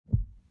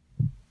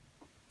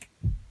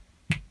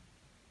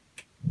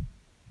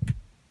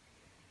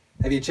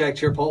Have you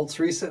checked your pulse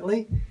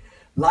recently?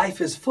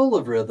 Life is full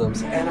of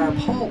rhythms, and our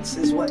pulse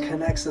is what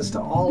connects us to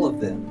all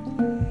of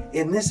them.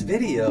 In this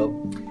video,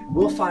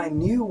 we'll find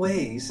new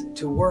ways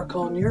to work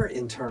on your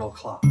internal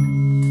clock.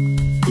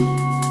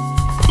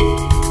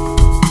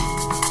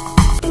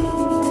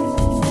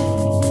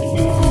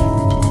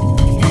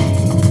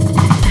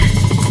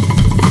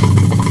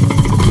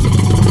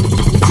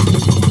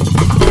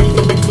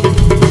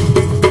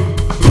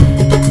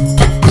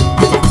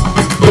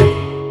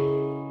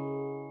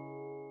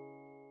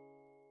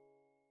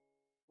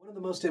 One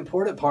of the most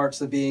important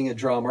parts of being a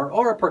drummer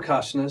or a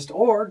percussionist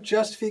or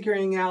just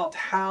figuring out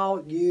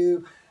how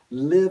you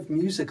live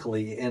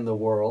musically in the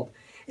world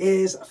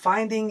is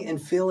finding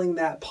and feeling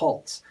that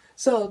pulse.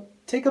 So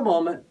take a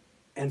moment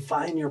and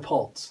find your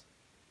pulse.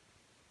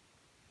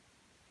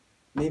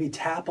 Maybe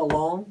tap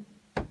along.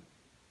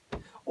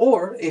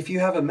 Or if you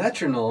have a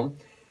metronome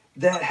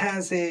that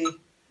has a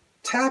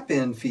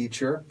tap-in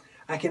feature,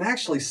 I can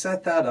actually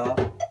set that up.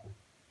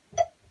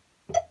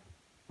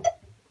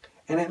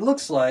 And it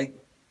looks like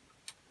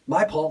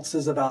my pulse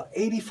is about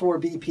 84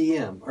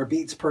 BPM, or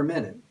beats per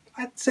minute.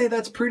 I'd say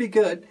that's pretty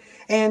good.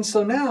 And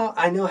so now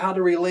I know how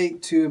to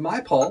relate to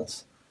my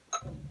pulse.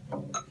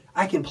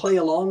 I can play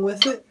along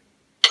with it,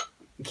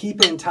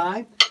 keep in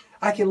time.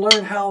 I can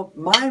learn how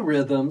my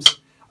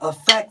rhythms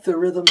affect the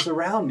rhythms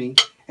around me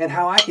and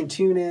how I can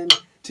tune in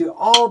to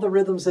all the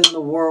rhythms in the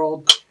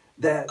world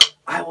that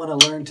I want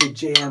to learn to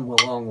jam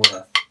along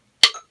with.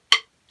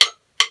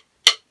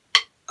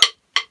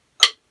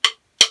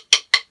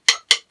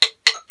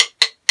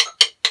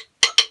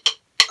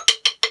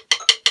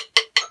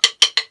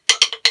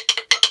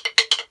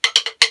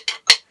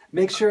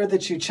 Make sure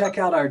that you check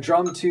out our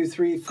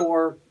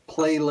DRUM234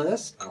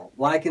 playlist,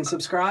 like and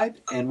subscribe,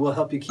 and we'll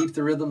help you keep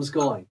the rhythms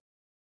going.